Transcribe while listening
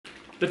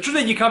The truth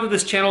is you come to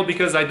this channel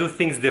because I do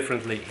things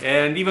differently.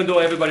 And even though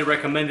everybody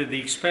recommended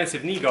the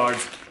expensive knee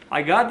guards,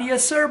 I got the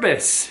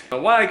Acerbis.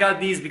 Why I got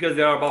these? Because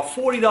they are about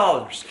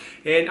 $40.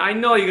 And I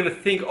know you're gonna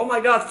think, oh my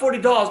god,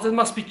 $40, that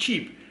must be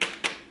cheap.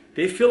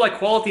 They feel like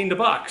quality in the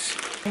box.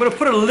 I'm gonna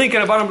put a link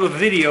at the bottom of the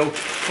video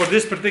for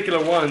this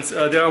particular ones.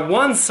 There are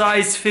one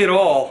size fit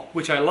all,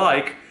 which I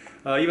like,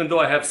 even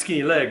though I have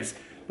skinny legs.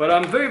 But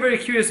I'm very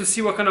curious to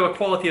see what kind of a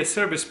quality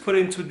Acerbis put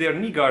into their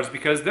knee guards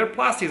because their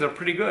plastics are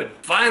pretty good.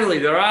 Finally,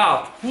 they're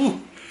out.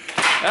 Whew.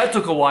 That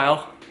took a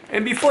while.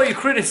 And before you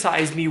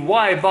criticize me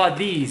why I bought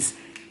these,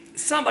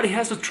 somebody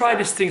has to try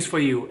these things for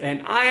you.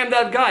 And I am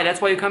that guy.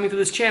 That's why you're coming to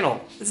this channel.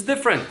 It's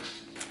different.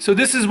 So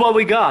this is what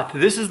we got.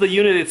 This is the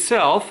unit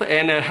itself,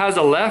 and it has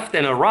a left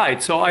and a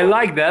right. So I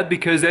like that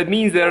because that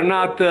means they're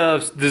not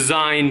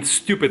designed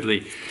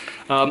stupidly.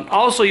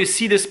 Also, you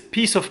see this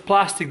piece of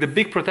plastic, the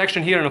big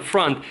protection here in the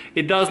front.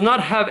 It does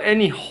not have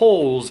any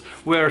holes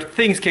where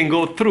things can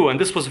go through, and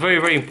this was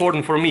very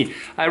important for me.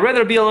 I'd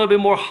rather be a little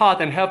bit more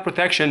hot and have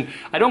protection.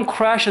 I don't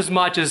crash as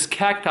much as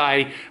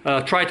cacti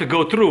try to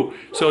go through.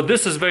 So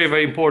this is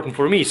very important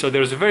for me. So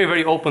there's a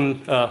very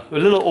open, a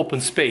little open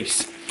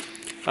space.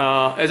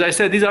 As I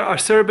said, these are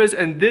Acerbis,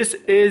 and this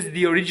is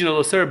the original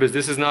Acerbis.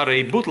 This is not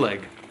a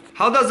bootleg.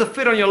 How does it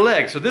fit on your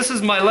leg? So this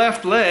is my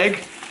left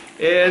leg,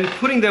 and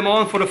putting them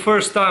on for the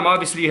first time,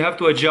 obviously you have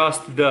to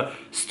adjust the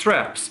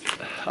straps.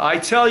 I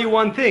tell you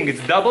one thing,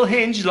 it's double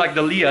hinged like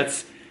the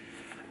Liats.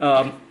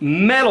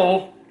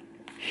 Metal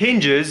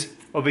hinges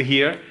over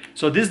here.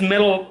 So these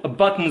metal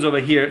buttons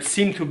over here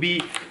seem to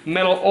be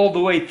metal all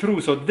the way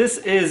through. So this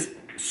is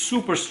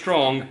super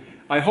strong.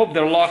 I hope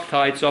they're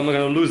Loctite, so I'm not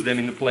going to lose them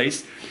in the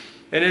place.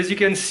 And as you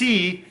can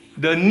see,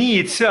 the knee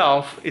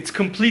itself, it's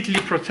completely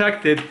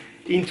protected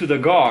into the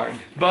guard.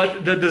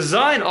 But the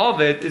design of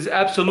it is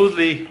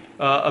absolutely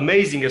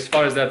amazing as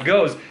far as that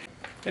goes.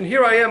 And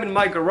here I am in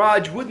my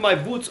garage with my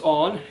boots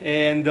on,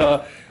 and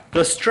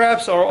the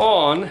straps are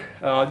on.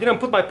 Didn't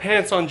put my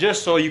pants on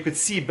just so you could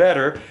see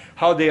better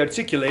how they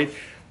articulate.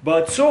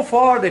 But so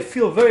far they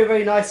feel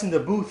very nice in the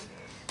boot.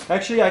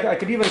 Actually, I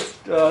could even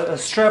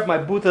strap my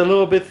boot a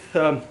little bit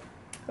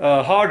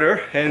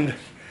harder, and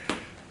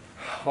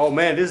oh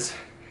man, these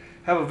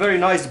have a very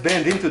nice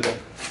bend into them.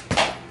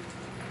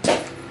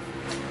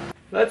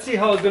 Let's see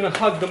how it's gonna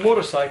hug the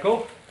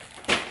motorcycle.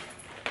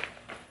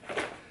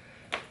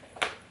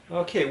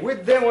 Okay,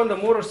 with them on the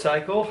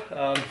motorcycle,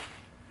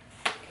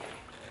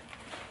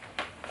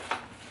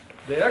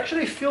 they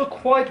actually feel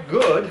quite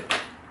good.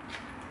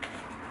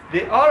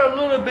 They are a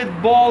little bit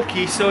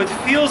bulky, so it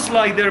feels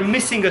like they're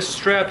missing a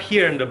strap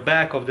here in the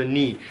back of the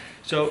knee.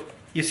 So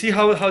you see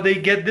how they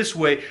get this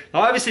way.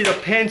 Now obviously the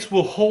pants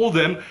will hold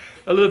them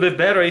a little bit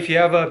better if you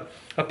have a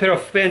pair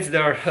of pants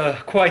that are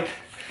quite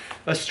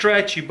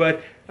stretchy,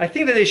 but I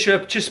think that they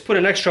should just put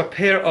an extra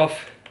pair of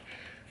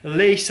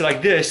lace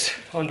like this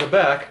on the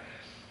back,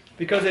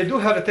 because they do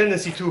have a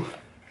tendency to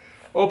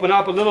open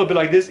up a little bit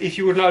like this if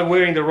you were not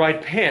wearing the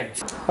right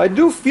pants. I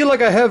do feel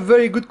like I have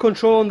very good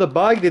control on the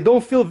bike. They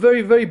don't feel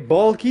very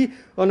bulky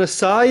on the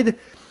side.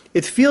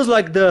 It feels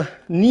like the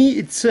knee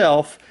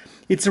itself,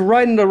 it's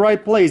right in the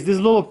right place. This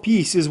little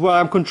piece is where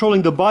I'm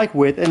controlling the bike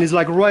with, and it's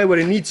like right where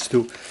it needs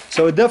to.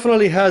 So it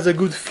definitely has a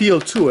good feel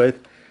to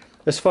it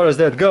as far as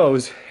that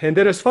goes. And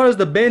then as far as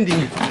the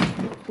bending,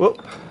 well,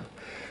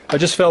 I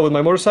just fell with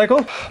my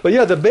motorcycle. But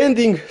yeah, the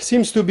bending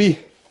seems to be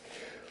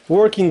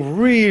working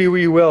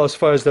really well as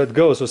far as that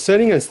goes. So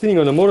setting and standing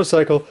on a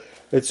motorcycle,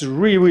 it's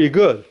really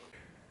good.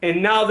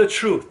 And now the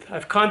truth.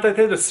 I've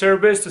contacted the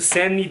Acerbis to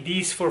send me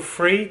these for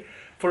free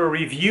for a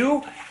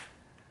review,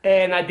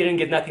 and I didn't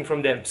get nothing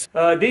from them.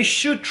 They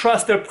should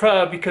trust their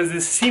product because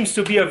this seems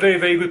to be a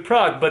very good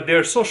product, but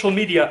their social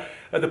media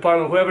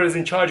department, whoever is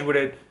in charge with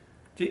it,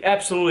 they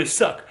absolutely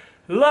suck.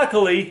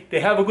 Luckily,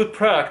 they have a good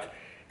product,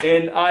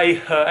 and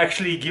I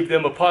actually give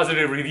them a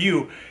positive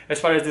review as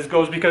far as this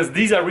goes, because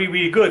these are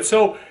really good.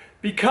 So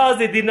because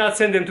they did not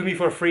send them to me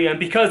for free, and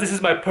because this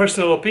is my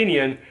personal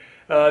opinion,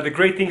 the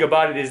great thing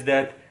about it is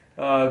that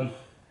I'm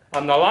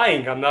not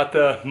lying. I'm not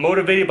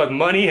motivated by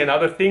money and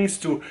other things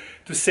to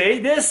say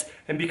this,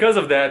 and because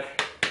of that,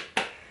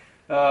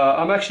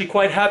 I'm actually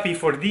quite happy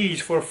for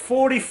these for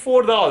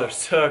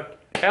 $44.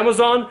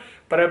 Amazon,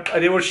 but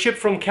they were shipped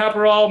from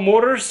Caporal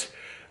Motors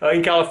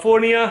in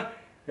California,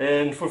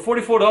 and for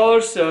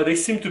 $44 they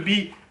seem to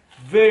be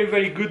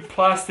very good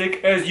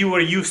plastic, as you were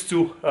used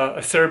to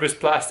Acerbis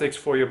plastics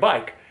for your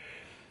bike.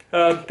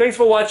 Thanks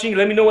for watching.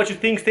 Let me know what you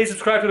think. Stay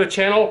subscribed to the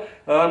channel.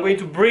 I'm going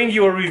to bring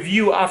you a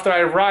review after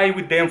I ride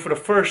with them for the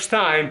first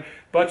time,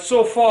 but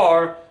so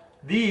far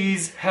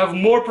these have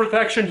more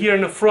protection here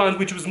in the front,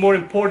 which was more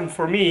important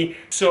for me.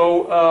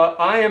 So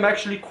I am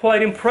actually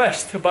quite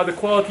impressed about the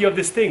quality of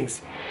these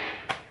things.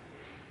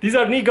 These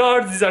are knee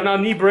guards, these are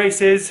not knee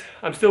braces.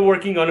 I'm still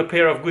working on a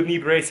pair of good knee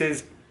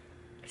braces.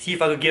 See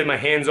if I can get my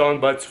hands on,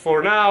 but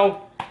for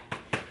now,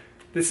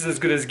 this is as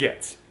good as it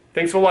gets.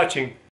 Thanks for watching.